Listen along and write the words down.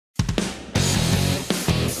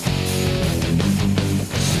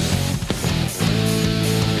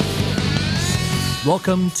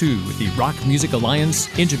Welcome to the Rock Music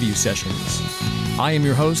Alliance interview sessions. I am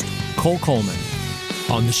your host, Cole Coleman.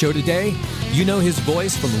 On the show today, you know his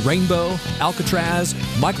voice from Rainbow, Alcatraz,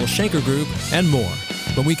 Michael Schenker Group, and more.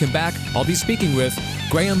 When we come back, I'll be speaking with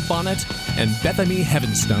Graham Bonnet and Bethany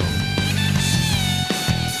Heavenstone.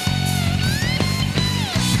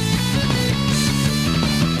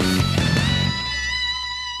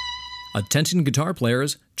 Attention guitar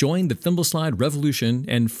players, join the Thimbleslide revolution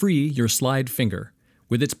and free your slide finger.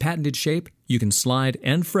 With its patented shape, you can slide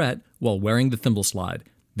and fret while wearing the Thimbleslide.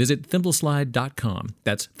 Visit Thimbleslide.com.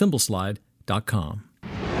 That's Thimbleslide.com.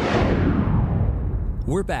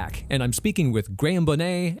 We're back, and I'm speaking with Graham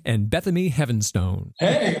Bonnet and Bethany Heavenstone.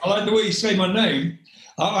 Hey, I like the way you say my name.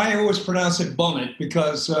 I always pronounce it Bonnet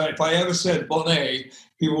because if I ever said Bonnet,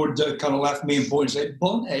 people would kind of laugh at me and point and say,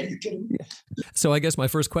 Bonnet, you kidding me? So I guess my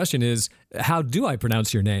first question is, how do I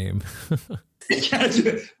pronounce your name?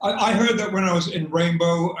 I heard that when I was in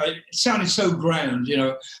Rainbow. It sounded so grand, you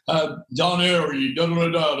know. Don Airy,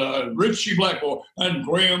 Richie Blackmore, and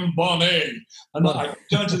Graham Bonnet. And I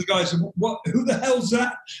turned to the guy and said, "What? Who the hell's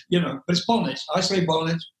that?" You know, but it's Bonnet. I say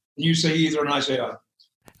Bonnet, and you say either, and I say I.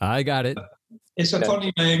 I got it. It's a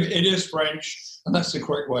funny name. It is French, and that's the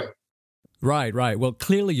correct way. Right. Well,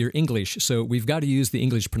 clearly you're English, so we've got to use the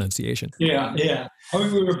English pronunciation. Yeah. I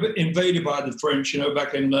mean, we were invaded by the French, you know,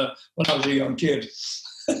 back in when I was a young kid.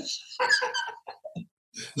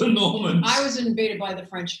 The Normans. I was invaded by the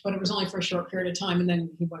French, but it was only for a short period of time, and then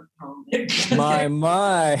he went home.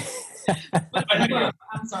 My.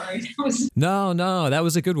 I'm sorry. No, that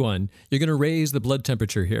was a good one. You're going to raise the blood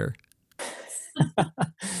temperature here.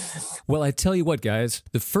 Well, I tell you what, guys,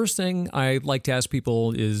 the first thing I like to ask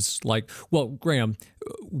people is like, well, Graham,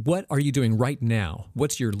 what are you doing right now?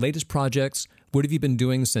 What's your latest projects? What have you been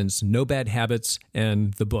doing since No Bad Habits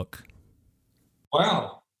and the book?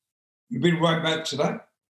 Wow. You've been right back to that?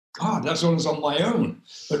 God, that's almost on my own.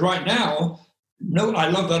 But right now, I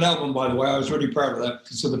love that album, by the way. I was really proud of that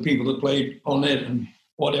because of the people that played on it and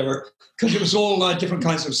whatever, because it was all different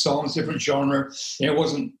kinds of songs, different genre. It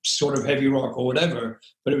wasn't sort of heavy rock or whatever,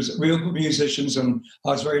 but it was real musicians, and I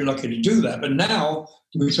was very lucky to do that. But now,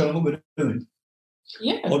 can we tell them what we're doing?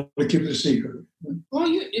 Yeah. Or we keep it a secret? Well,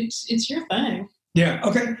 it's your thing. Yeah,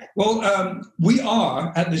 okay. Well, we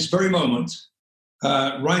are, at this very moment,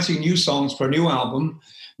 writing new songs for a new album,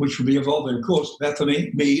 which will be involving, of course,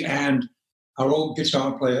 Bethany, me, and our old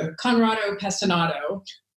guitar player, Conrado Pestanato.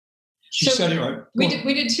 She said it right.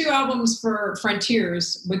 We did 2 albums for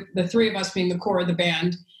Frontiers, with the 3 of us being the core of the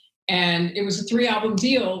band, and it was a 3-album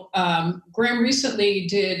deal. Graham recently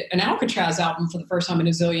did an Alcatraz album for the first time in a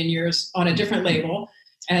zillion years on a different label,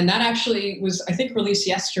 and that actually was, I think, released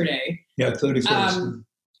yesterday. Yeah, 31st.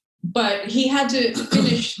 But he had to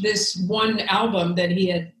finish this one album that he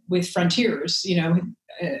had with Frontiers, you know,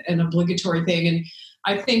 an obligatory thing, and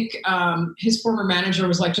I think his former manager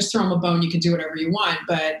was like, just throw him a bone, you can do whatever you want.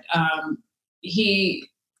 But he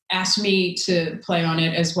asked me to play on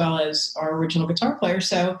it as well as our original guitar player.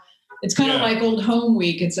 So it's kind of like old home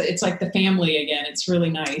week. It's like the family again. It's really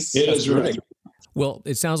nice. It is really. Well,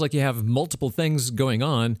 it sounds like you have multiple things going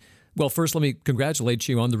on. Well, first, let me congratulate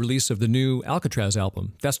you on the release of the new Alcatraz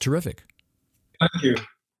album. That's terrific. Thank you.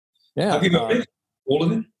 Yeah. Have you got it? All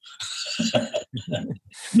of it?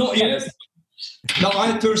 Not yet. No,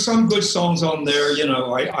 there are some good songs on there, you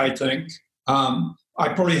know, I think. I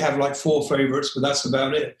probably have like 4 favorites, but that's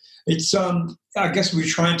about it. It's, I guess we're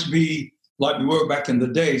trying to be like we were back in the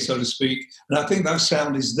day, so to speak. And I think that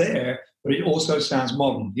sound is there, but it also sounds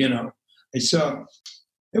modern, you know. It's,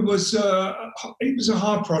 it was a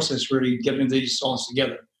hard process, really, getting these songs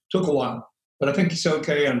together. Took a while, but I think it's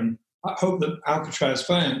okay. And I hope that Alcatraz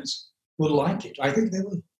fans will like it. I think they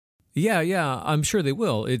will. Yeah, I'm sure they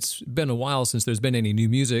will. It's been a while since there's been any new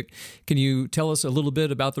music. Can you tell us a little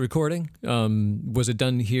bit about the recording? Was it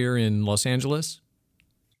done here in Los Angeles?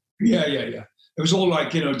 Yeah. It was all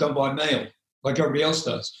like, you know, done by mail, like everybody else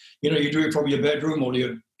does. You know, you do it from your bedroom or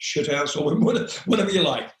your shit house or whatever you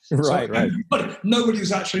like. Right. But nobody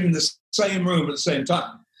was actually in the same room at the same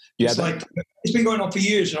time. It's like, it's been going on for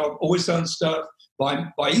years. You know, I've always done stuff by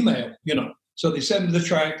email, you know. So they send me the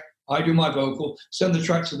track. I do my vocal, send the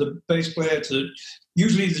track to the bass player.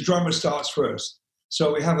 Usually the drummer starts first.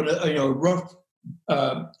 So we have a rough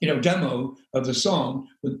demo of the song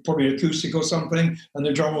with probably an acoustic or something, and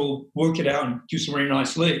the drummer will work it out and do some really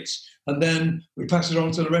nice licks. And then we pass it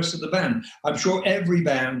on to the rest of the band. I'm sure every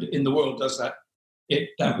band in the world does that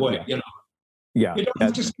way, you know. Yeah. You don't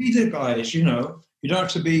have to be the guys, you know. You don't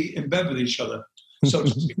have to be in bed with each other, so to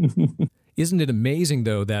speak. Isn't it amazing,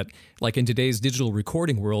 though, that like in today's digital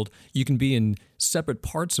recording world, you can be in separate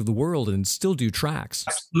parts of the world and still do tracks?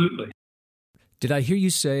 Absolutely. Did I hear you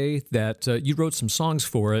say that you wrote some songs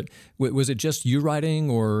for it? Was it just you writing,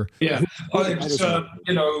 or? Yeah, well, it was,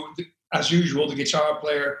 as usual, the guitar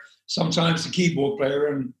player, sometimes the keyboard player,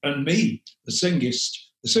 and me, the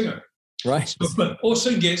singer. Right. So, or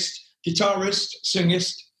singist, guitarist,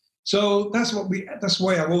 singist. So that's the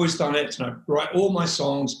way I've always done it. And I write all my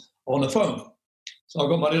songs on the phone. So I've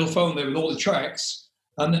got my little phone there with all the tracks.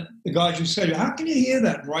 And the guys who said, how can you hear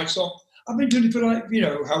that and write song? I've been doing it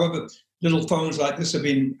for however little phones like this have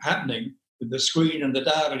been happening with the screen and the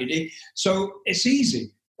LED. So it's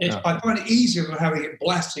easy. I find it easier than having it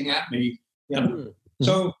blasting at me. Mm-hmm.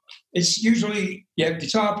 So it's usually,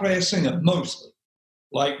 guitar player, singer, mostly.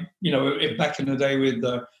 Like, back in the day with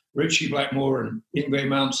Ritchie Blackmore and Yngwie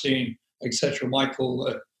Malmsteen, etc.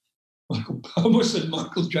 Michael, I almost said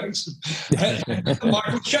Michael Jackson.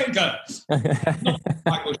 Michael Schenker.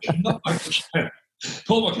 Not Michael Schenker.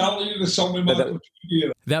 Paul McCartney did a song with Michael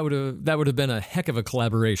Schenker. That would have been a heck of a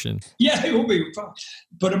collaboration. Yeah, it would be.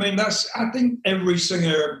 But I mean, I think every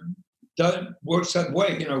singer works that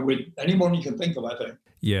way, with anyone you can think of, I think.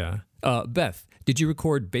 Yeah. Beth, did you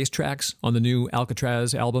record bass tracks on the new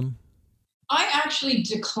Alcatraz album? I actually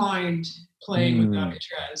declined playing with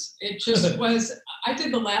Alcatraz. It just was, I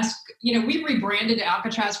did the last, we rebranded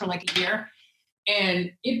Alcatraz for like a year,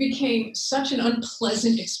 and it became such an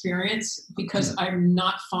unpleasant experience because I'm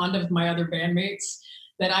not fond of my other bandmates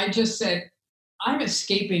that I just said, I'm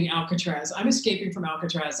escaping Alcatraz. I'm escaping from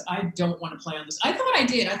Alcatraz. I don't want to play on this. I thought I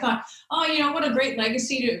did. I thought, what a great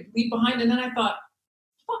legacy to leave behind. And then I thought,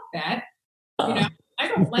 fuck that. I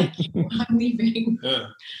don't like you. I'm leaving. Yeah.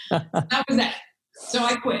 That was that. So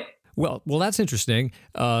I quit. Well, that's interesting.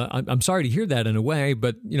 I'm sorry to hear that in a way,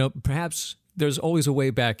 but perhaps there's always a way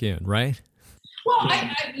back in, right? Well,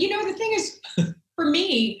 the thing is, for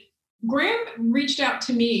me, Graham reached out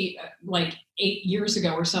to me like 8 years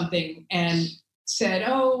ago or something and said,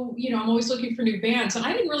 I'm always looking for new bands. And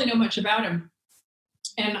I didn't really know much about him.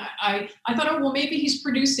 And I thought, maybe he's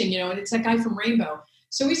producing, and it's that guy from Rainbow.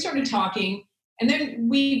 So we started talking, and then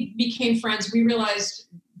we became friends. We realized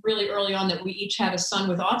really early on that we each had a son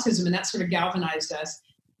with autism, and that sort of galvanized us.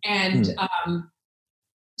 And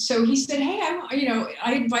so he said, hey,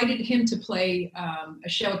 I invited him to play a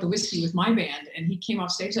show at the Whiskey with my band, and he came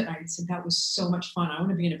off stage that night and said, that was so much fun. I want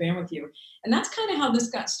to be in a band with you. And that's kind of how this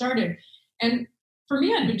got started. And for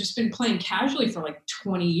me, I'd just been playing casually for like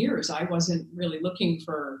 20 years. I wasn't really looking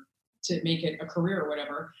to make it a career or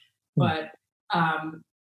whatever. But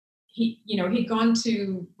he'd gone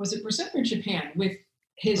to, was it Brazil or Japan with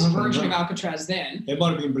his version of Alcatraz then. It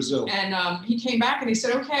might have been Brazil. And he came back and he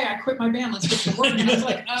said, okay, I quit my band. Let's get to work. And I was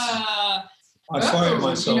like, I fired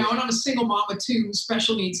myself. And I'm a single mom with 2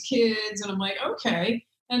 special needs kids. And I'm like, okay.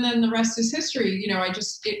 And then the rest is history.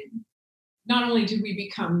 Not only did we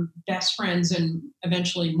become best friends and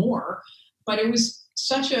eventually more, but it was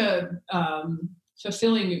such a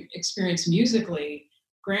fulfilling experience musically.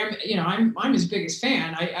 Graham, I'm his biggest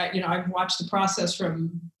fan. I've watched the process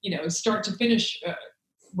from, start to finish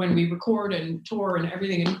when we record and tour and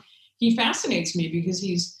everything. And he fascinates me because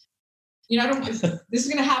he's, this is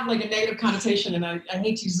going to have like a negative connotation, and I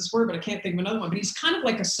hate to use this word, but I can't think of another one, but he's kind of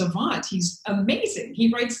like a savant. He's amazing.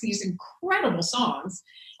 He writes these incredible songs.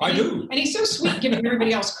 I do. And he's so sweet giving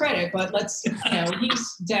everybody else credit, but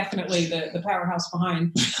he's definitely the powerhouse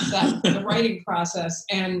behind the writing process.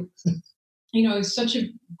 And, he's such a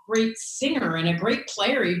great singer and a great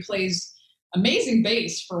player. He plays amazing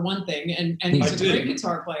bass for one thing, and he's a great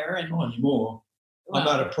guitar player. And not anymore. I'm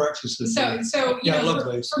out of practice. So I love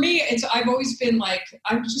bass. For me, I've always been like,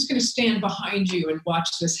 I'm just going to stand behind you and watch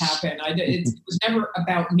this happen. It was never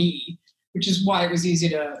about me, which is why it was easy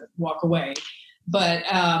to walk away. But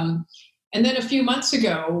and then a few months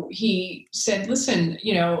ago, he said, listen,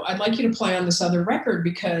 I'd like you to play on this other record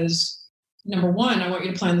because, number one, I want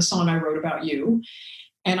you to play on the song I wrote about you.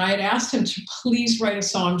 And I had asked him to please write a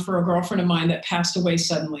song for a girlfriend of mine that passed away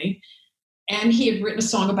suddenly. And he had written a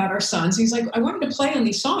song about our sons. He's like, I want you to play on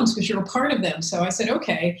these songs because you're a part of them. So I said,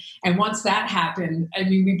 okay. And once that happened,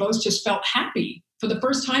 we both just felt happy for the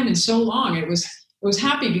first time in so long. It was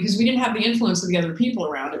happy because we didn't have the influence of the other people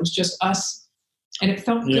around. It was just us. And it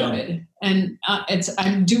felt good. And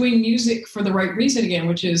I'm doing music for the right reason again,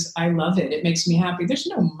 which is I love it. It makes me happy. There's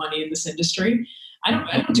no money in this industry. I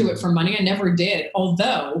don't do it for money. I never did.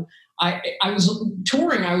 Although I was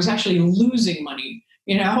touring, I was actually losing money,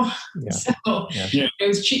 Yeah. So it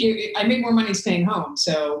was cheap. I made more money staying home.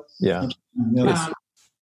 So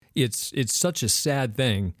it's such a sad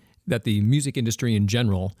thing that the music industry in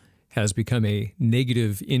general has become a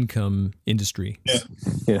negative income industry.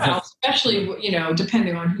 Yeah. Well, especially,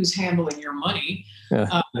 depending on who's handling your money. When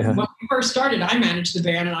we first started, I managed the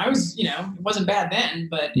band, and I was, it wasn't bad then,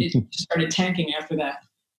 but it just started tanking after that.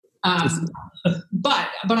 But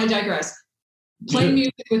I digress. Playing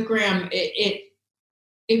music with Graham, it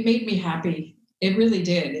made me happy. It really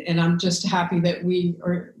did, and I'm just happy that we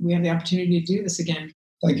have the opportunity to do this again.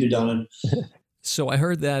 Thank you, Donald. So I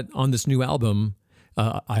heard that on this new album,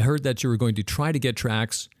 I heard that you were going to try to get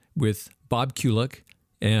tracks with Bob Kulick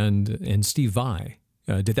and Steve Vai.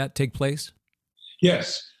 Did that take place?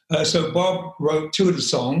 Yes. So Bob wrote 2 of the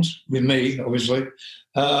songs with me, obviously,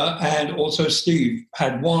 and also Steve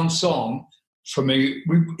had one song for me.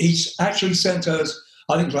 He actually sent us,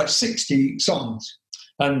 I think, like 60 songs,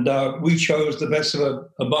 and we chose the best of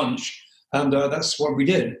a bunch, and that's what we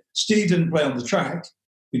did. Steve didn't play on the track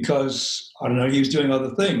because, I don't know, he was doing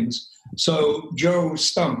other things. So Joe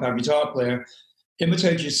Stump, our guitar player,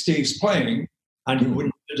 imitated Steve's playing, and he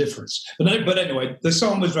wouldn't know the difference. But anyway, the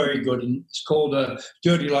song was very good, and it's called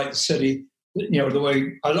 "Dirty Like the City." The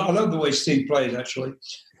way I love the way Steve plays, actually.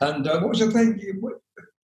 And what was the thing?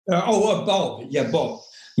 Bob. Yeah, Bob.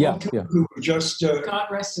 Yeah, Bob, yeah. Who just God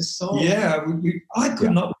rest his soul. Yeah, I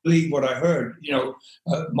could not believe what I heard.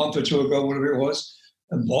 A month or 2 ago, whatever it was.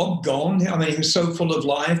 And Bob gone. I mean, he was so full of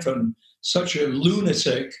life and such a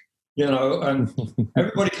lunatic. And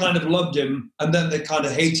everybody kind of loved him, and then they kind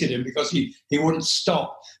of hated him because he wouldn't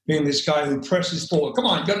stop being this guy who presses forward. Come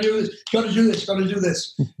on, got to do this, got to do this, got to do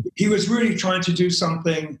this. He was really trying to do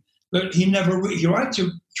something that he never. He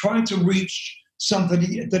trying to reach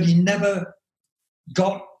something that he never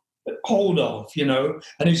got hold of.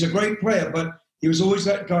 And he's a great player, but he was always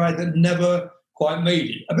that guy that never quite made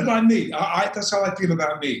it. A bit like me. That's how I feel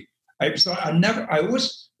about me. I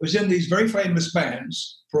always was in these very famous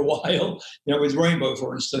bands for a while, with Rainbow,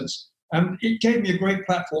 for instance, and it gave me a great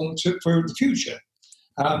platform for the future.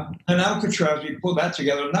 And Alcatraz, we put that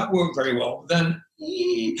together, and that worked very well. Then,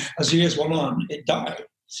 as the years went on, it died.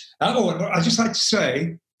 And I'd just like to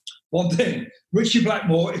say one thing. Richie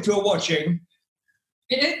Blackmore, if you're watching,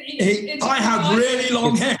 I have really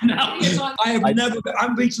long hair now. I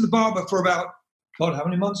haven't been to the barber for about, God, how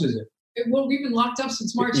many months is it? Well, we've been locked up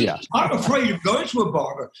since March. Yeah. I'm afraid of going to a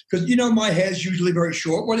barber because my hair's usually very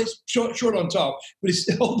short. Well, it's short on top, but it's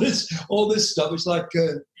all this stuff. It's like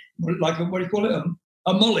what do you call it?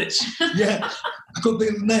 A mullet. Yeah, I couldn't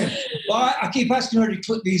think of the name. Well, I keep asking her to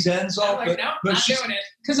clip these ends off. No, not doing it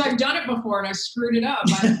because I've done it before and I screwed it up.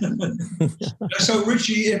 So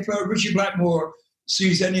if Richie Blackmore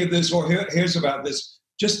sees any of this or hears about this,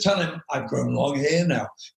 just tell him I've grown long hair now.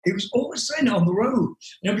 He was always saying it on the road.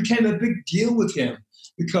 And it became a big deal with him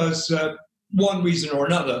because one reason or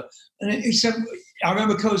another. And he said, I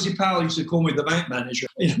remember Cozy Powell used to call me the bank manager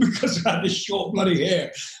because I had this short bloody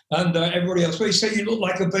hair. And everybody else, he said, you look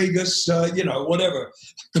like a Vegas, whatever,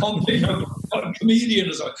 comedian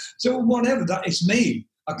or something. So whatever, that is me.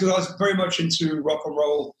 Because I was very much into rock and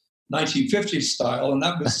roll 1950s style. And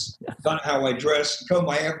that was kind of how I dressed, comb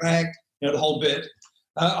my hair back, the whole bit.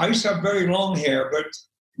 I used to have very long hair, but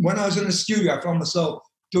when I was in the studio, I found myself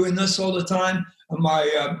doing this all the time. And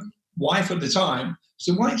my wife at the time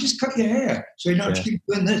said, why don't you just cut your hair so you don't have to keep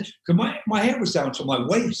doing this? Because my hair was down to my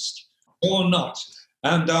waist or not.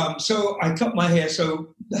 And so I cut my hair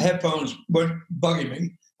so the headphones weren't bugging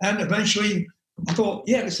me. And eventually I thought,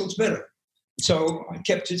 this looks better. So I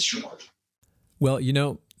kept it short. Well,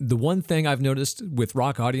 the one thing I've noticed with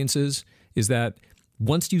rock audiences is that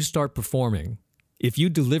once you start performing, if you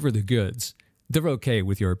deliver the goods, they're okay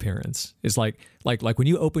with your appearance. It's like when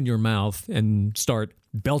you open your mouth and start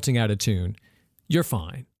belting out a tune, you're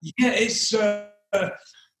fine. Yeah, it's.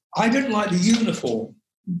 I didn't like the uniform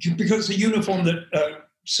because the uniform that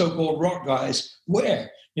so-called rock guys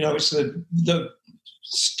wear. It's the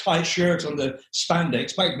tight shirt and the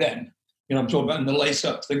spandex back then. I'm talking about the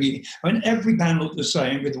lace-up thingy. I mean, every band looked the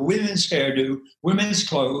same with women's hairdo, women's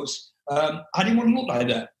clothes. I didn't want to look like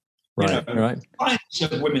that. Right. Kinds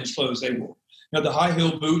of women's clothes they wore. The high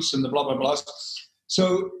heel boots and the blah blah blah.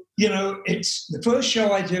 So it's the first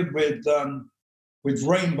show I did with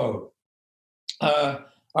Rainbow. I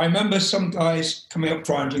remember some guys coming up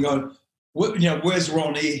front and going, where's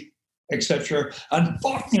Ronnie, etc. And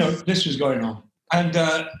this was going on.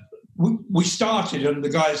 And we started, and the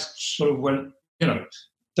guys sort of went,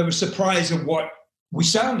 they were surprised at what we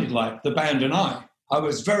sounded like, the band and I. I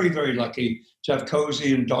was very, very lucky to have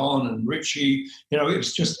Cozy and Don and Richie. It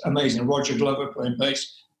was just amazing. Roger Glover playing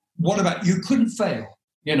bass. What about you? Couldn't fail,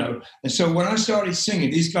 And so when I started singing,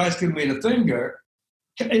 these guys gave me the finger.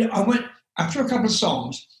 I went, after a couple of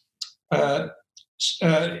songs,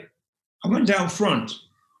 I went down front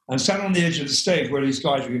and sat on the edge of the stage where these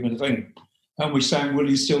guys were giving the thing. And we sang, Will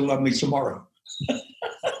You Still Love Me Tomorrow?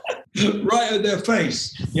 Right at their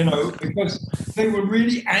face, because they were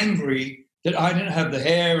really angry that I didn't have the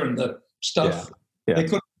hair and the stuff. Yeah. They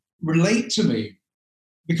couldn't relate to me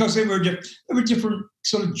because they were a different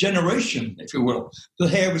sort of generation, if you will. The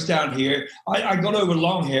hair was down here. I got over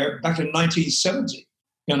long hair back in 1970,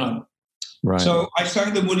 Right. So I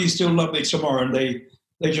sang them, Will You Still Love Me Tomorrow? And they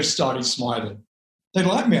just started smiling. They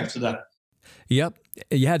liked me after that. Yep,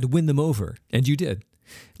 you had to win them over, and you did.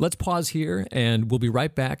 Let's pause here, and we'll be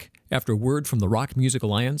right back after a word from the Rock Music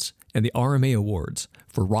Alliance and the RMA Awards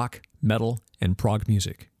for rock, metal, and prog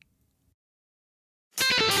music.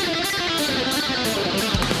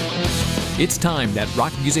 It's time that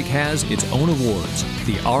rock music has its own awards,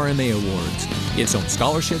 the RMA Awards, its own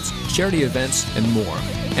scholarships, charity events, and more.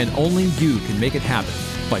 And only you can make it happen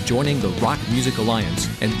by joining the Rock Music Alliance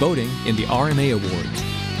and voting in the RMA Awards.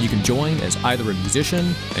 You can join as either a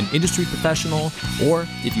musician, an industry professional, or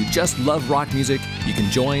if you just love rock music, you can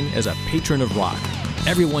join as a patron of rock.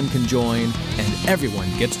 Everyone can join, and everyone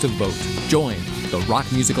gets to vote. Join the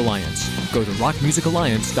Rock Music Alliance. Go to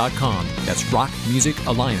rockmusicalliance.com. That's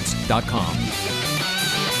rockmusicalliance.com.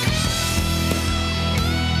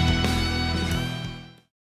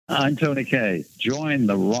 I'm Tony Kaye. Join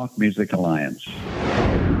the Rock Music Alliance.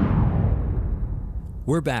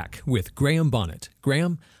 We're back with Graham Bonnet.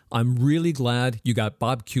 Graham, I'm really glad you got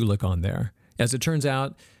Bob Kulick on there. As it turns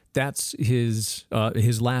out, that's his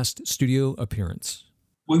last studio appearance.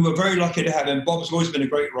 We were very lucky to have him. Bob's always been a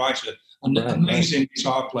great writer, an amazing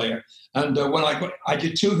guitar player. And when I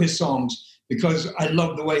did two of his songs because I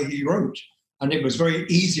loved the way he wrote. And it was very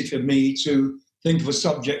easy for me to think of a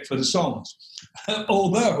subject for the songs.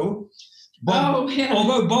 Although Bob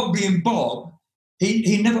being Bob,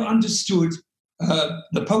 he never understood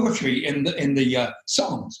the poetry in the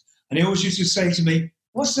songs. And he always used to say to me,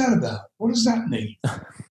 what's that about? What does that mean?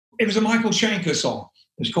 It was a Michael Schenker song.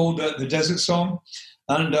 It's called The Desert Song.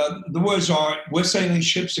 And the words are, we're sailing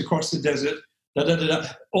ships across the desert, da-da-da-da.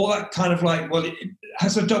 All that kind of like, well, it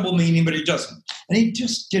has a double meaning, but it doesn't. And he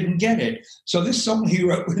just didn't get it. So this song he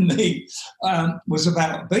wrote with me was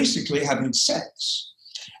about basically having sex.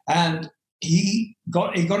 And he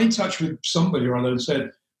got in touch with somebody or other and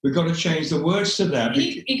said, we've got to change the words to that.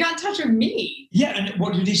 He got in touch with me. Yeah, and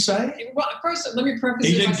what did he say? Well, first, let me preface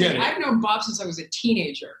He this didn't by get saying it. I've known Bob since I was a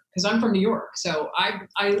teenager because I'm from New York. So I've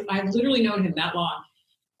literally known him that long.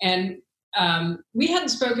 And we hadn't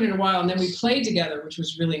spoken in a while, and then we played together, which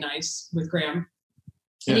was really nice with Graham.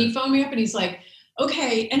 And he phoned me up, and he's like,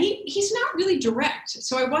 okay. And he's not really direct.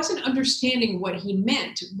 So I wasn't understanding what he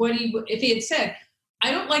meant. If he had said, I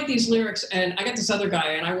don't like these lyrics, and I got this other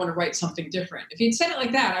guy, and I want to write something different. If he'd said it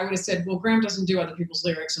like that, I would have said, well, Graham doesn't do other people's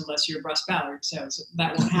lyrics unless you're Russ Ballard, so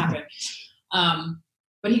that won't happen.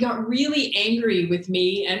 But he got really angry with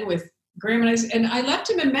me and with Graham, and I left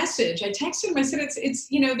him a message. I texted him. I said, it's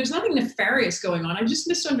there's nothing nefarious going on. I just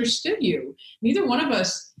misunderstood you. Neither one of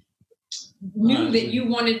us knew that you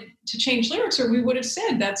wanted to change lyrics, or we would have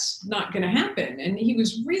said that's not going to happen. And he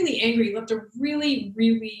was really angry. He left a really,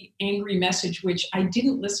 really angry message, which I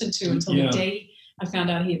didn't listen to until the day I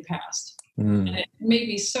found out he had passed. And it made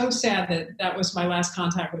me so sad that was my last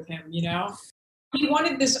contact with him, He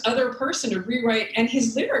wanted this other person to rewrite, and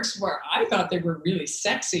his lyrics I thought they were really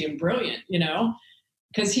sexy and brilliant,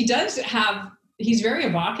 because he's very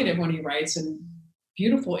evocative when he writes and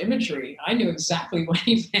beautiful imagery. I knew exactly what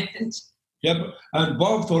he meant. Yeah, and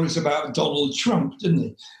Bob thought it's about Donald Trump, didn't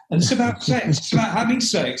he? And it's about sex. It's about having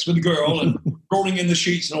sex with a girl and rolling in the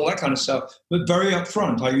sheets and all that kind of stuff. But very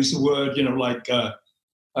upfront, I use the word, like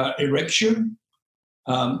erection.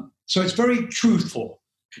 So it's very truthful.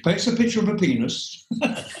 But it's a picture of a penis.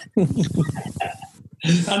 And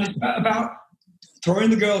it's about throwing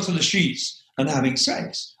the girl to the sheets and having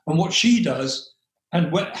sex. And what she does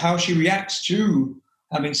and how she reacts to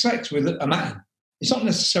having sex with a man. It's not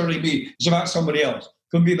necessarily me. It's about somebody else. It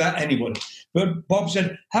could be about anybody. But Bob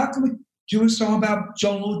said, how can we do a song about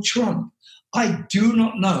Donald Trump? I do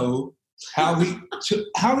not know how we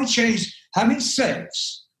changed having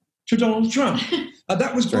sex to Donald Trump.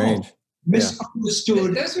 That was strange. Bob.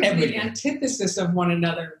 Misunderstood Those were everything. the antithesis of one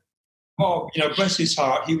another. Bob, bless his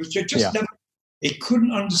heart, he was just never, he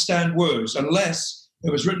couldn't understand words unless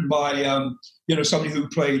it was written by, somebody who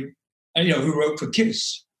played, who wrote for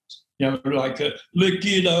Kiss. Like lick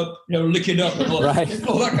it up, and all, right.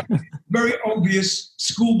 All that kind of very obvious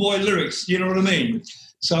schoolboy lyrics, you know what I mean?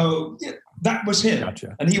 So that was him.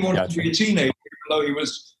 Gotcha. And he wanted to be a teenager, even though he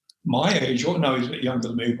was my age. No, he's a bit younger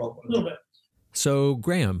than me, Bob. A little bit. So,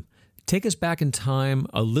 Graham, Take us back in time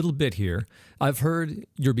a little bit here. I've heard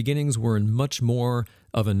your beginnings were in much more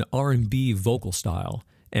of an R&B vocal style,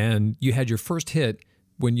 and you had your first hit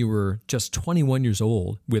when you were just 21 years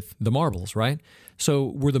old with the Marbles, right?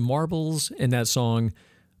 So were the Marbles in that song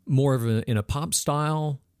more of in a pop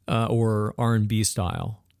style or R&B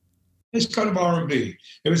style? It's kind of R&B.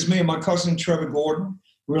 It was me and my cousin Trevor Gordon.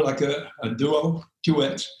 We were like a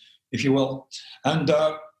duet, if you will. And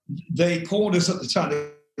they called us at the time,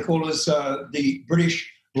 they called us the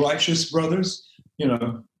British Righteous Brothers, you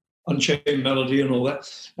know, Unchained Melody and all that.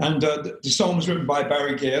 And the song was written by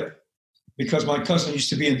Barry Gibb, because my cousin used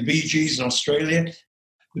to be in the Bee Gees in Australia.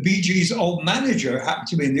 The Bee Gees' old manager happened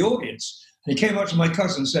to be in the audience. And he came up to my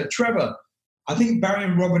cousin and said, Trevor, I think Barry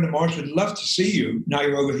and Robin and Marsh would love to see you now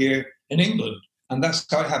you're over here in England. And that's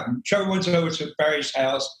how it happened. Trevor went over to Barry's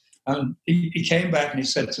house, and he came back and he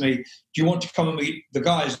said to me, do you want to come and meet the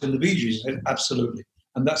guys in the Bee Gees? I said, absolutely.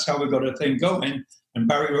 And that's how we got a thing going. And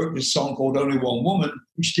Barry wrote this song called Only One Woman,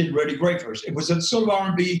 which did really great for us. It was a sort of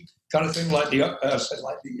R&B kind of thing like the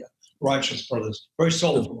Righteous Brothers. Very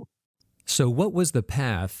soulful. So what was the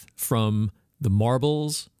path from the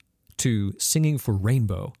Marbles to singing for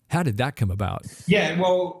Rainbow? How did that come about? Yeah,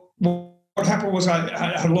 well what happened was I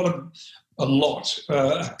had a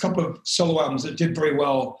couple of solo albums that did very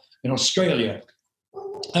well in Australia.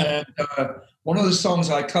 And one of the songs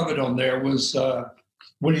I covered on there was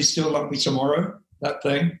Will You Still Love Me Tomorrow, that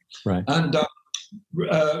thing. Right. And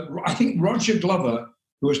I think Roger Glover,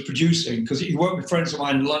 who was producing, because he worked with friends of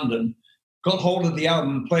mine in London, got hold of the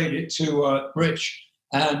album and played it to Rich.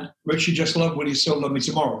 And Richie just loved Will You Still Love Me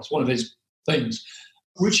Tomorrow. It's one of his things.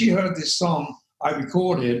 Richie heard this song I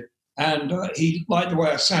recorded, and he liked the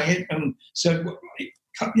way I sang it and said,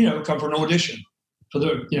 come for an audition for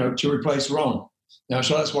to replace Ron.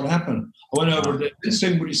 So that's what happened. I went over and didn't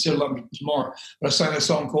sing Will You Still Love Me Tomorrow, but I sang a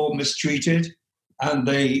song called Mistreated, and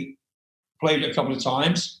they played it a couple of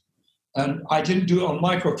times. And I didn't do it on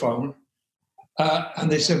microphone.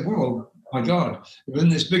 And they said, whoa, my God. We were in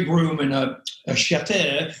this big room in a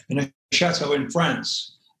chateau in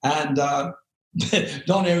France. And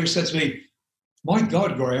Don Airey said to me, my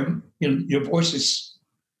God, Graham, your voice is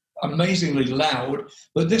amazingly loud,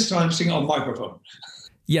 but this time sing it on microphone.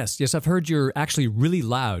 Yes, I've heard you're actually really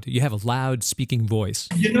loud. You have a loud speaking voice.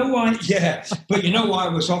 You know why? Yeah, but you know why I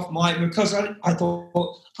was off mic? Because I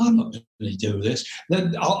thought, I'm not going to do this.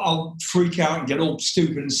 Then I'll freak out and get all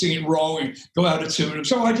stupid and sing it wrong and go out of tune.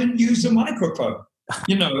 So I didn't use the microphone,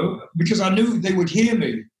 because I knew they would hear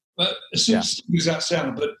me. But as soon as that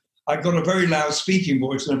sound, but I got a very loud speaking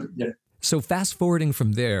voice. So fast forwarding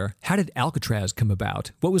from there, how did Alcatraz come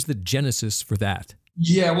about? What was the genesis for that?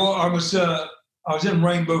 Yeah, well, I was in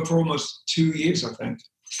Rainbow for almost 2 years, I think,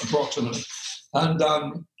 approximately. And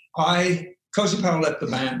Cozy Powell left the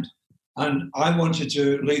band, and I wanted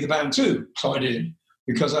to lead the band too. So I did,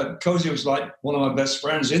 because Cozy was like one of my best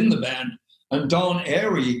friends in the band, and Don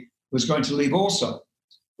Airey was going to leave also.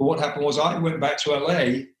 But what happened was I went back to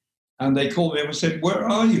LA, and they called me up and said, where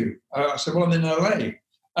are you? I said, well, I'm in LA.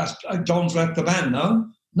 Don's left the band.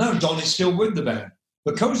 No, Don is still with the band.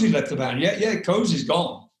 But Cozy left the band. Yeah, Cozy's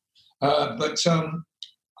gone.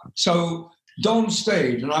 So Don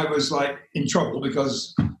stayed, and I was like in trouble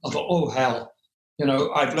because I thought, oh hell,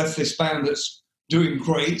 I've left this band that's doing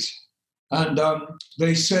great. And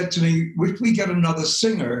they said to me, if we get another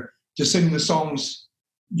singer to sing the songs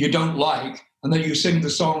you don't like, and then you sing the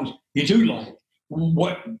songs you do like,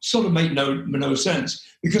 what sort of made no sense,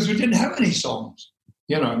 because we didn't have any songs,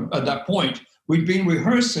 at that point. We'd been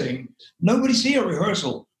rehearsing. Nobody's here at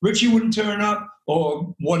rehearsal. Richie wouldn't turn up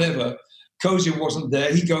or whatever. Cozy wasn't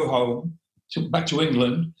there. He'd go home, back to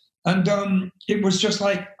England. And it was just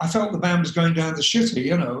like, I felt the band was going down the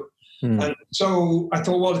shitter, And so I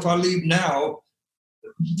thought, well, if I leave now,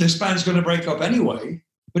 this band's going to break up anyway.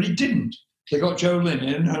 But it didn't. They got Joe Lynn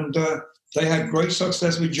in, and they had great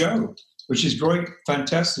success with Joe, which is great,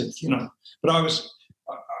 fantastic, But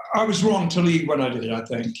I was wrong to leave when I did, I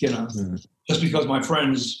think, just because my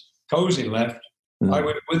friends Cozy left. I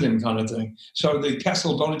went with him, kind of thing. So the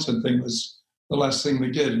Castle Donington thing was the last thing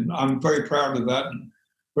we did. And I'm very proud of that, and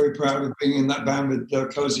very proud of being in that band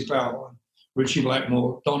with Cozy Powell, Richie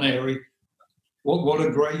Blackmore, Don Airey. What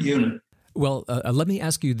a great unit. Well, let me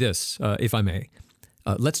ask you this, if I may.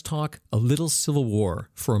 Let's talk a little Civil War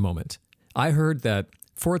for a moment. I heard that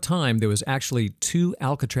for a time there was actually 2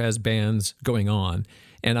 Alcatraz bands going on,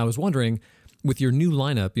 and I was wondering, with your new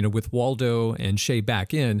lineup, with Waldo and Shay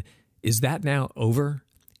back in, is that now over?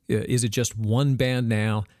 Is it just one band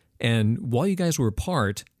now? And while you guys were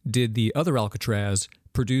apart, did the other Alcatraz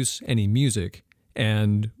produce any music?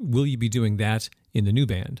 And will you be doing that in the new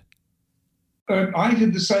band? I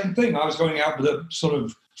did the same thing. I was going out with a sort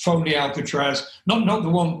of phony Alcatraz, not the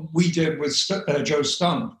one we did with Joe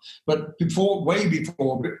Stunt, but way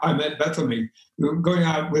before I met Bethany. We were going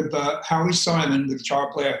out with Howie Simon, the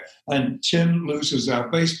guitar player, and Tim Luce, who's our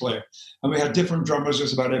bass player. And we had different drummers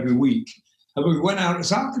just about every week. And we went out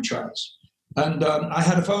as Alcatraz. And I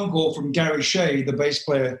had a phone call from Gary Shea, the bass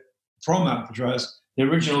player from Alcatraz, the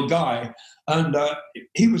original guy. And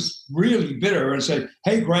he was really bitter and said,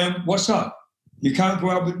 "Hey, Graham, what's up? You can't go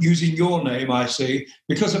out with using your name, I see."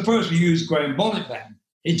 Because at first we used Graham Bonnet Band.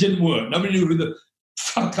 It didn't work. Nobody knew who the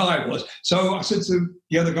fuck I was. So I said to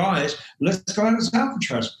the other guys, let's go out as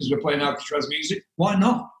Alcatraz because we're playing Alcatraz music. Why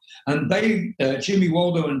not? And they, Jimmy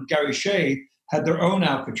Waldo and Gary Shea, had their own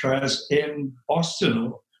Alcatraz in Boston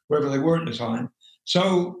or wherever they were at the time.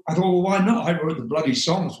 So I thought, well, why not? I wrote the bloody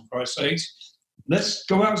songs, for Christ's sakes. Let's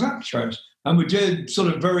go out as Alcatraz. And we did sort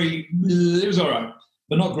of it was all right,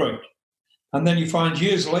 but not great. And then you find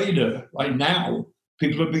years later, like now,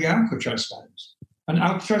 people are big Alcatraz fans. And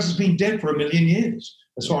Alcatraz has been dead for 1 million years,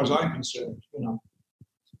 as far as I'm concerned, you know.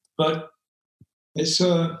 But it's,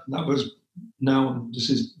 that was now, this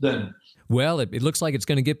is then. Well, it looks like it's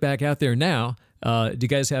going to get back out there now. Do you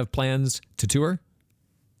guys have plans to tour?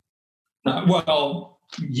 Well,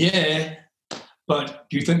 yeah. But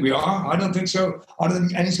do you think we are? I don't think so. I don't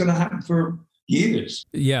think anything's going to happen for years.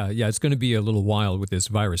 Yeah, it's going to be a little while with this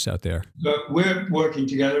virus out there. But we're working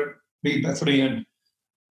together, me, Bethany, and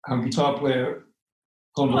our guitar player,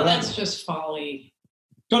 Conrado. Well, that's just folly.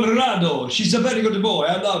 Conrado, she's a very good boy.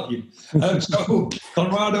 I love you. So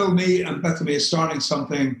Conrado, me, and Bethany are starting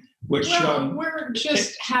something which... Well, we're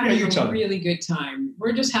just having a really good time.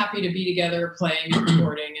 We're just happy to be together, playing and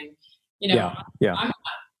recording. And, you know, I'm not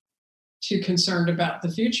too concerned about the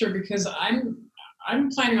future because I'm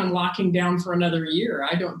planning on locking down for another year.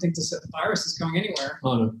 I don't think this virus is going anywhere.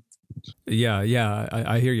 Oh, no. Yeah,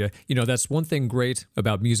 I hear you. You know, that's one thing great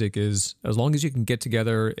about music is as long as you can get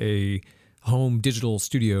together a home digital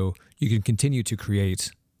studio, you can continue to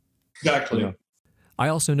create. Exactly. Yeah. I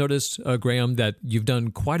also noticed, Graham, that you've done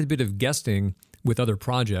quite a bit of guesting with other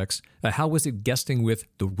projects. How was it guesting with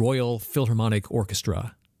the Royal Philharmonic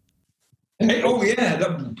Orchestra? Hey, oh, yeah,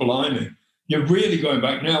 blimey. You're really going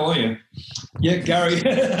back now, are you? Yeah, Gary.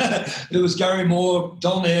 It was Gary Moore,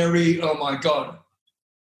 Don Airey. Oh, my God.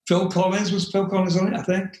 Phil Collins. Was Phil Collins on it, I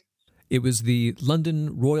think? It was the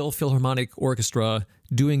London Royal Philharmonic Orchestra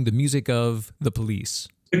doing the music of The Police.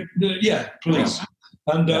 Police.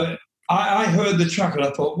 And I heard the track and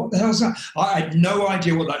I thought, what the hell is that? I had no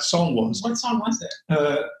idea what that song was. What song was it?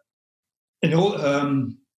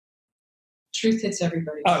 Truth Hits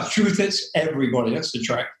Everybody. Truth Hits Everybody. That's the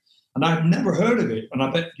track. And I've never heard of it. And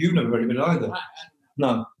I bet you've never heard of it either.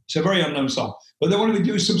 No. It's a very unknown song. But they wanted to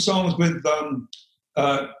do some songs with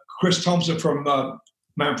Chris Thompson from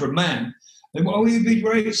Manfred Mann. And it'd be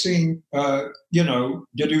great seeing, the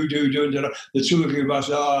two of you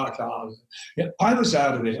about, I can't. Yeah, I was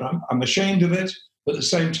out of it. I'm ashamed of it, but at the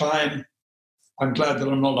same time, I'm glad that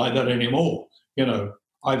I'm not like that anymore. You know,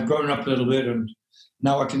 I've grown up a little bit and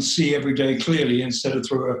now I can see every day clearly instead of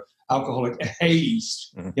through an alcoholic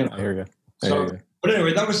haze. You know? I hear you. But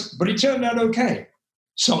anyway, but it turned out okay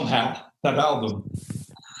somehow, that album.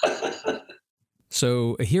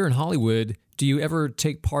 So here in Hollywood, do you ever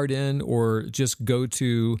take part in or just go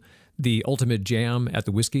to the Ultimate Jam at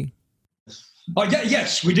the Whiskey?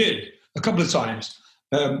 Yes, we did a couple of times.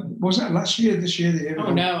 Was that last year, this year? The year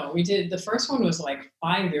before? No, we did. The first one was like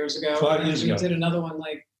 5 years ago. 5 years ago. We did another one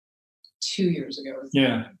like 2 years ago.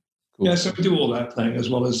 Yeah. Cool. Yeah, so we do all that thing as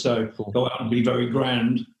well as go out and be very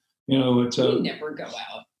grand. You know, we never go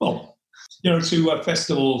out. Well, to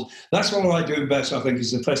festivals. That's what I do best, I think,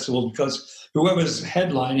 is the festival because whoever's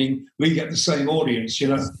headlining, we get the same audience,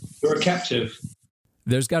 We're a captive.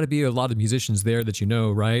 There's got to be a lot of musicians there that you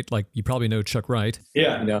know, right? Like you probably know Chuck Wright.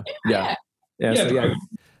 Yeah.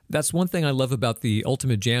 That's one thing I love about the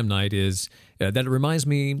Ultimate Jam Night is that it reminds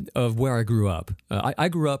me of where I grew up. I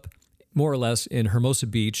grew up more or less in Hermosa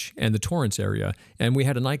Beach and the Torrance area, and we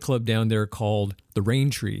had a nightclub down there called the Rain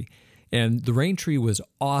Tree. And the Rain Tree was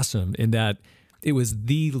awesome in that it was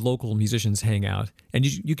the local musicians hangout. And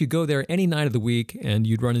you could go there any night of the week and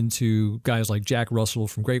you'd run into guys like Jack Russell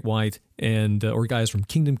from Great White and or guys from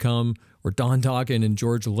Kingdom Come or Don Dokken and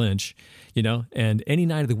George Lynch, and any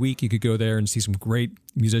night of the week you could go there and see some great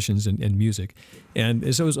musicians and music.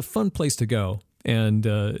 And so it was a fun place to go. And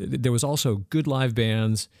there was also good live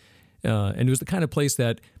bands. And it was the kind of place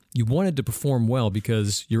that you wanted to perform well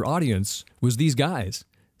because your audience was these guys.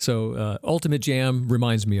 So Ultimate Jam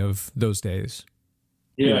reminds me of those days.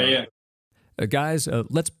 Yeah. Guys,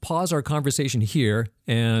 let's pause our conversation here,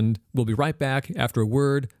 and we'll be right back after a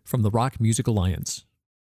word from the Rock Music Alliance.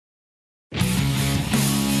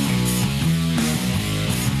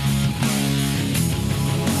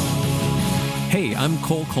 Hey, I'm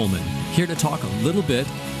Cole Coleman, here to talk a little bit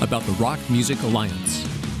about the Rock Music Alliance.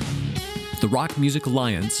 The Rock Music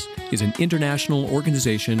Alliance is an international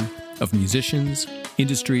organization of musicians,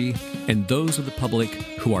 industry, and those of the public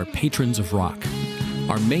who are patrons of rock.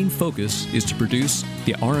 Our main focus is to produce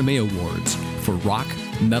the RMA Awards for rock,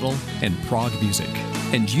 metal, and prog music,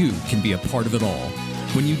 and you can be a part of it all.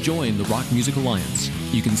 When you join the Rock Music Alliance,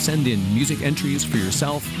 you can send in music entries for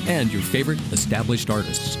yourself and your favorite established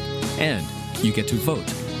artists, and you get to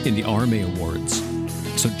vote in the RMA Awards.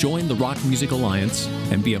 So join the Rock Music Alliance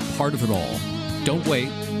and be a part of it all. Don't wait,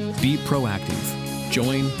 be proactive.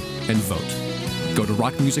 Join and vote. Go to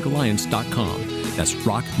rockmusicalliance.com. That's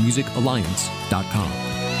rockmusicalliance.com.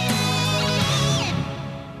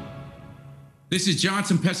 This is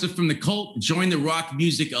Johnson Pessa from The Cult. Join the Rock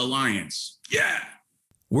Music Alliance. Yeah.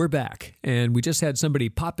 We're back, and we just had somebody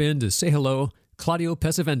pop in to say hello, Claudio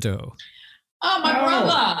Pesavento. Oh, my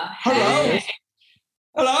brother. Hello. Hey.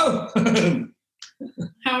 Hello.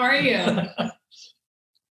 How are you?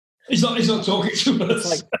 He's not talking to us.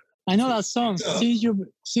 Like, I know that song. Yeah.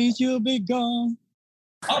 Since you be gone.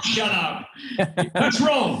 Oh, shut up. That's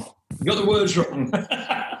wrong. You got the words wrong.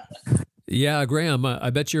 Yeah, Graham,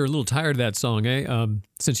 I bet you're a little tired of that song, eh?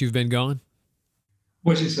 Since you've been gone?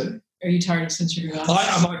 What did you say? Are you tired since you're gone?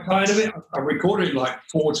 Am I tired of it? I recorded it like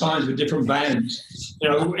 4 times with different bands. You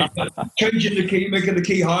know, changing the key, making the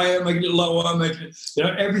key higher, making it lower, making it,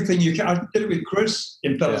 everything you can. I did it with Chris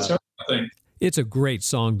in Pelletier, I think. It's a great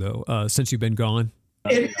song, though, Since You've Been Gone.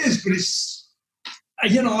 It is, but it's, I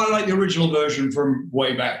like the original version from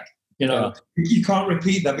way back. You can't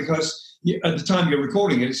repeat that because at the time you're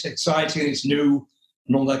recording it, it's exciting, it's new,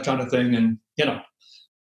 and all that kind of thing. And,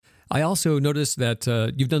 I also noticed that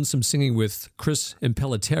you've done some singing with Chris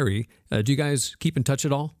Impellitteri. Do you guys keep in touch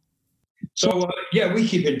at all? So, we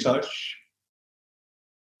keep in touch.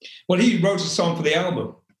 Well, he wrote a song for the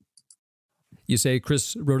album. You say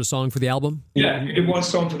Chris wrote a song for the album? Yeah, it was a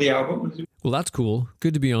song for the album. Well, that's cool.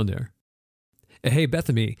 Good to be on there. Hey,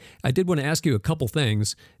 Bethany, I did want to ask you a couple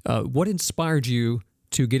things. What inspired you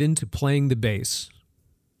to get into playing the bass?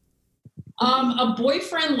 A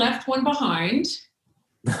boyfriend left one behind.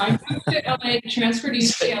 I moved to LA, transferred to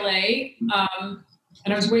UCLA,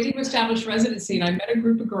 and I was waiting to establish residency, and I met a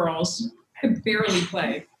group of girls who could barely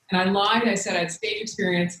play. And I lied. I said I had stage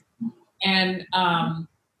experience, and I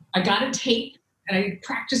got a tape, and I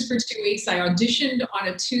practiced for 2 weeks. I auditioned on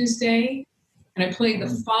a Tuesday, and I played the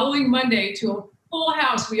following Monday to a full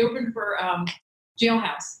house. We opened for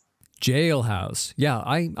Jailhouse. Jailhouse. Yeah,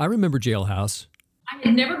 I remember Jailhouse. I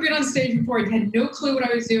had never been on stage before. I had no clue what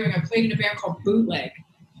I was doing. I played in a band called Bootleg.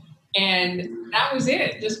 And that was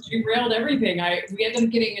it. Just derailed everything. We ended up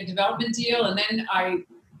getting a development deal, and then I'd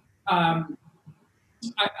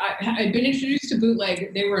been introduced to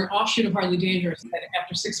Bootleg. They were an offshoot of Hardly Dangerous. And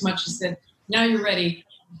after 6 months, she said, "Now you're ready."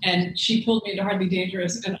 And she pulled me into Hardly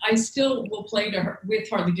Dangerous, and I still will play with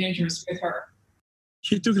Hardly Dangerous with her.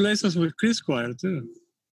 She took lessons with Chris Squire, too.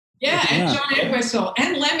 Yeah, and John Entwistle,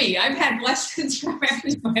 and Lemmy. I've had lessons from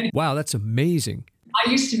everybody. Wow, that's amazing. I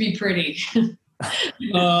used to be pretty.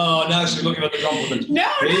 Oh, now she's looking at the compliment. No,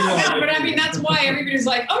 but I mean, that's why everybody's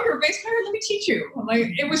like, "Oh, you're a bass player? Let me teach you." I'm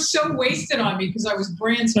like, it was so wasted on me because I was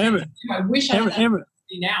brand spanking new. I wish I had that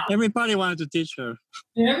now. Everybody wanted to teach her.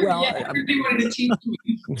 Everybody wanted to teach me.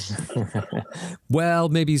 Well,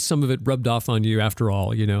 maybe some of it rubbed off on you after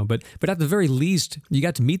all, but at the very least, you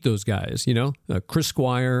got to meet those guys, Chris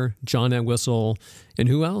Squire, John Entwistle, and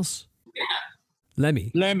who else? Yeah.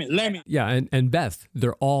 Lemmy. Yeah, and Beth,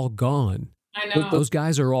 they're all gone. I know. Those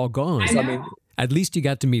guys are all gone. I know. At least you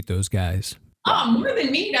got to meet those guys. Oh, more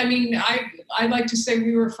than meet. I mean, I like to say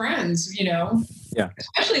we were friends, Yeah.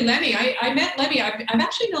 Especially Lemmy. I met Lemmy. I've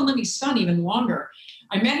actually known Lemmy's son even longer.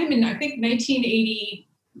 I met him in, I think, 1980.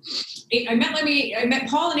 I met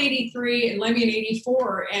Paul in 83 and Lemmy in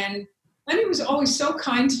 84. And Lemmy was always so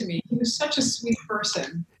kind to me. He was such a sweet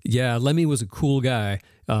person. Yeah, Lemmy was a cool guy.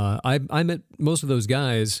 I met most of those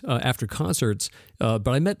guys after concerts, but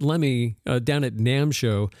I met Lemmy down at NAMM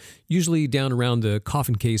show, usually down around the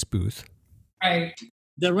Coffin Case booth. Right.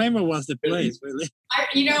 The Rainbow was the place, really.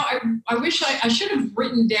 I wish I should have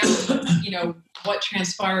written down, what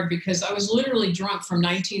transpired, because I was literally drunk from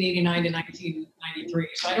 1989 to 1993.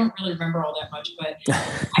 So I don't really remember all that much, but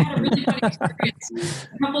I had a really funny experience.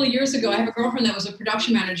 A couple of years ago, I have a girlfriend that was a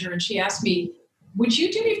production manager, and she asked me, would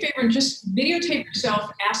you do me a favor and just videotape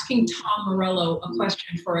yourself asking Tom Morello a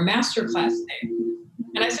question for a masterclass thing?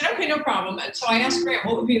 And I said, okay, no problem. And so I asked Graham,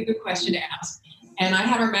 what would be a good question to ask? And I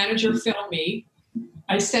had our manager film me.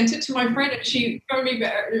 I sent it to my friend, and she phoned me,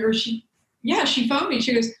 she phoned me.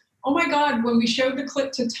 She goes, oh my God, when we showed the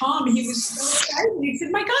clip to Tom, he was so excited. He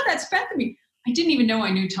said, my God, that's Bethany. I didn't even know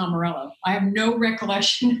I knew Tom Morello. I have no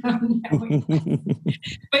recollection of knowing.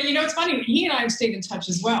 But it's funny. He and I have stayed in touch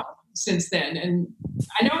as well since then. And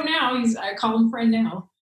I know now I call him friend now.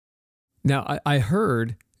 Now, I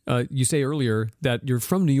heard you say earlier that you're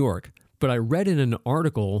from New York, but I read in an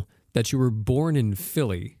article that you were born in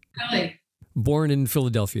Philly. Philly. Born in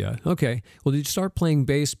Philadelphia. Okay. Well, did you start playing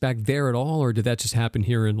bass back there at all, or did that just happen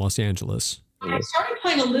here in Los Angeles? I started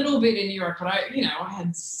playing a little bit in New York, but I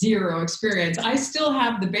had zero experience. I still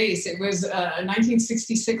have the bass. It was a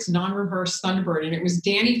 1966 non-reverse Thunderbird, and it was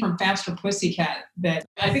Danny from Faster Pussycat that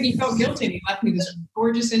I think he felt guilty, and he left me this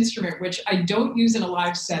gorgeous instrument, which I don't use in a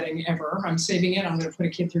live setting ever. I'm saving it. I'm going to put a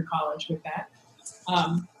kid through college with that.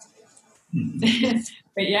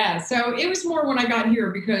 But yeah, so it was more when I got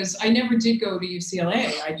here because I never did go to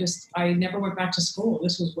UCLA. I never went back to school.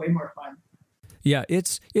 This was way more fun. Yeah,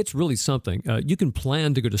 it's really something. You can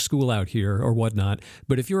plan to go to school out here or whatnot,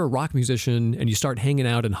 but if you're a rock musician and you start hanging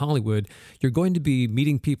out in Hollywood, you're going to be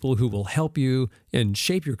meeting people who will help you and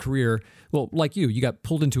shape your career. Well, like you got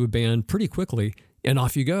pulled into a band pretty quickly and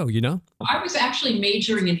off you go, I was actually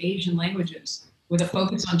majoring in Asian languages with a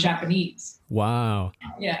focus on Japanese. Wow.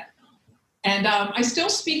 Yeah. And I still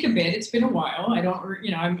speak a bit. It's been a while.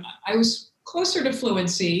 I was closer to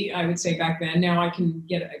fluency, I would say, back then. Now I can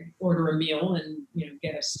order a meal and,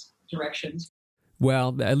 get us directions.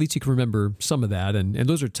 Well, at least you can remember some of that, and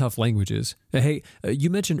those are tough languages. Hey, you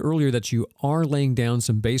mentioned earlier that you are laying down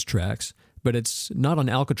some bass tracks, but it's not on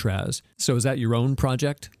Alcatraz. So is that your own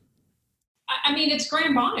project? It's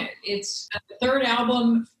Graham Bonnet. It's the third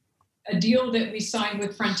album, a deal that we signed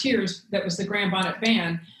with Frontiers that was the Graham Bonnet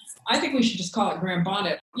Band. I think we should just call it Graham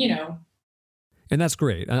Bonnet, And that's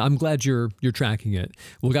great. I'm glad you're tracking it.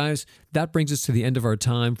 Well, guys, that brings us to the end of our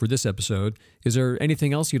time for this episode. Is there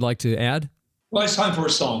anything else you'd like to add? Well, it's time for a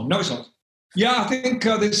song. No song. Yeah, I think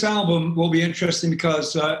this album will be interesting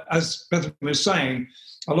because, as Bethany was saying,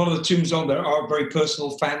 a lot of the tunes on there are very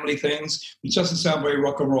personal family things. It doesn't sound very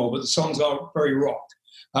rock and roll, but the songs are very rock.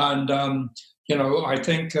 And, I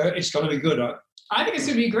think it's going to be good. I think it's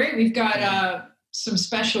going to be great. We've got some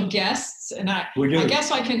special guests, and I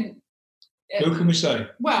guess I can... Who can we say?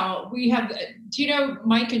 Well, we have... Do you know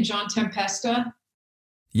Mike and John Tempesta?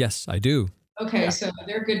 Yes, I do. Okay, so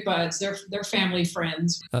they're good buds. They're family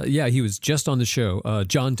friends. Yeah, he was just on the show,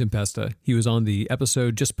 John Tempesta. He was on the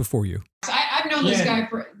episode just before you. I've known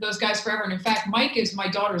those guys forever, and in fact, Mike is my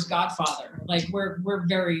daughter's godfather. Like we're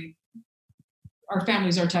very... Our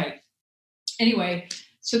families are tight. Anyway,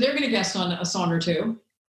 so they're going to guest on a song or two.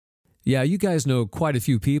 Yeah, you guys know quite a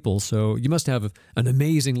few people, so you must have an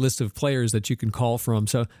amazing list of players that you can call from.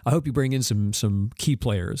 So I hope you bring in some key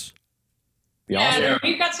players. Yeah,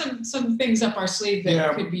 we've got some things up our sleeve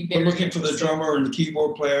that could be very We're looking for the drummer and the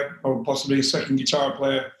keyboard player, or possibly a second guitar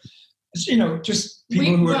player. It's, just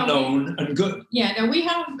people who are known and good. Yeah, now we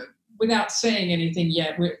have, without saying anything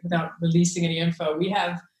yet, without releasing any info, we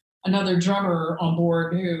have another drummer on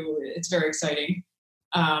board who it's very exciting.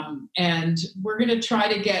 And we're going to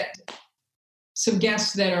try to get some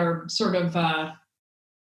guests that are sort of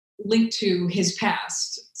linked to his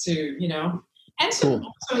past,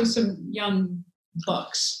 and some young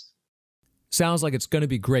bucks. Sounds like it's going to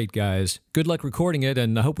be great, guys. Good luck recording it,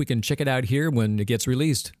 and I hope we can check it out here when it gets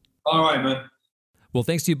released. All right, man. Well,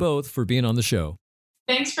 thanks to you both for being on the show.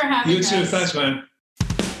 Thanks for having us. You too. Thanks, man.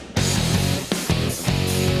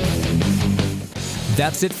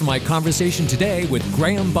 That's it for my conversation today with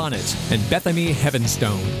Graham Bonnet and Bethany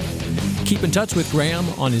Heavenstone. Keep in touch with Graham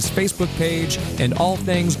on his Facebook page and all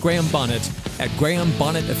things Graham Bonnet at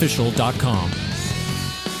grahambonnetofficial.com.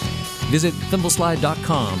 Visit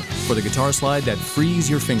thimblesslide.com for the guitar slide that frees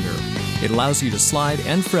your finger. It allows you to slide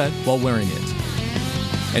and fret while wearing it.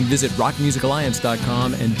 And visit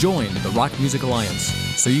rockmusicalliance.com and join the Rock Music Alliance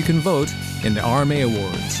so you can vote in the RMA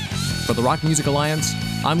Awards. For the Rock Music Alliance,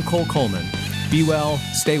 I'm Cole Coleman. Be well,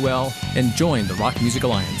 stay well, and join the Rock Music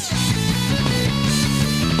Alliance.